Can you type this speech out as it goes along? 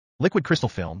Liquid crystal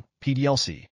film,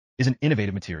 PDLC, is an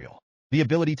innovative material. The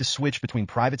ability to switch between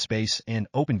private space and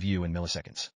open view in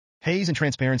milliseconds. Haze and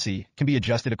transparency can be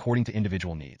adjusted according to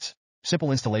individual needs.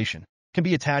 Simple installation can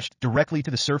be attached directly to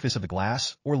the surface of the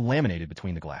glass or laminated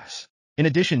between the glass. In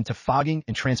addition to fogging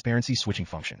and transparency switching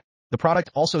function, the product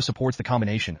also supports the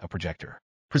combination of projector,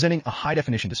 presenting a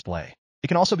high-definition display. It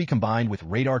can also be combined with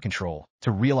radar control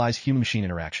to realize human-machine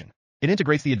interaction. It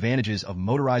integrates the advantages of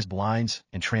motorized blinds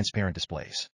and transparent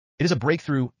displays. It is a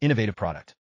breakthrough, innovative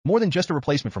product, more than just a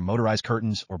replacement for motorized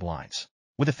curtains or blinds.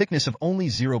 With a thickness of only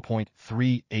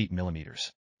 0.38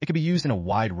 millimeters, it can be used in a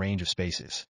wide range of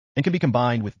spaces and can be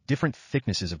combined with different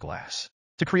thicknesses of glass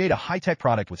to create a high-tech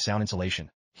product with sound insulation,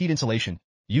 heat insulation,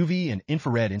 UV and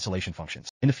infrared insulation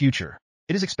functions. In the future,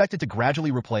 it is expected to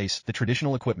gradually replace the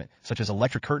traditional equipment such as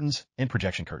electric curtains and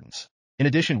projection curtains. In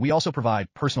addition, we also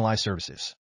provide personalized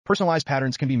services. Personalized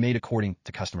patterns can be made according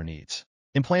to customer needs,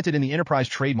 implanted in the enterprise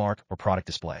trademark or product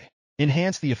display.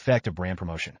 Enhance the effect of brand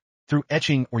promotion. Through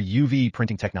etching or UV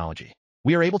printing technology,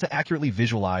 we are able to accurately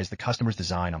visualize the customer's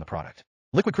design on the product.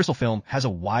 Liquid crystal film has a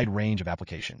wide range of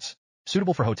applications,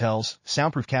 suitable for hotels,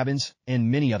 soundproof cabins,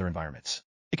 and many other environments.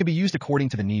 It can be used according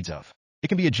to the needs of. It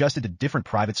can be adjusted to different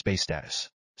private space status,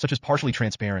 such as partially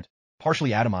transparent,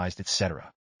 partially atomized,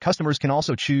 etc. Customers can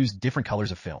also choose different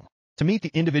colors of film to meet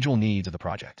the individual needs of the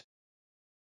project.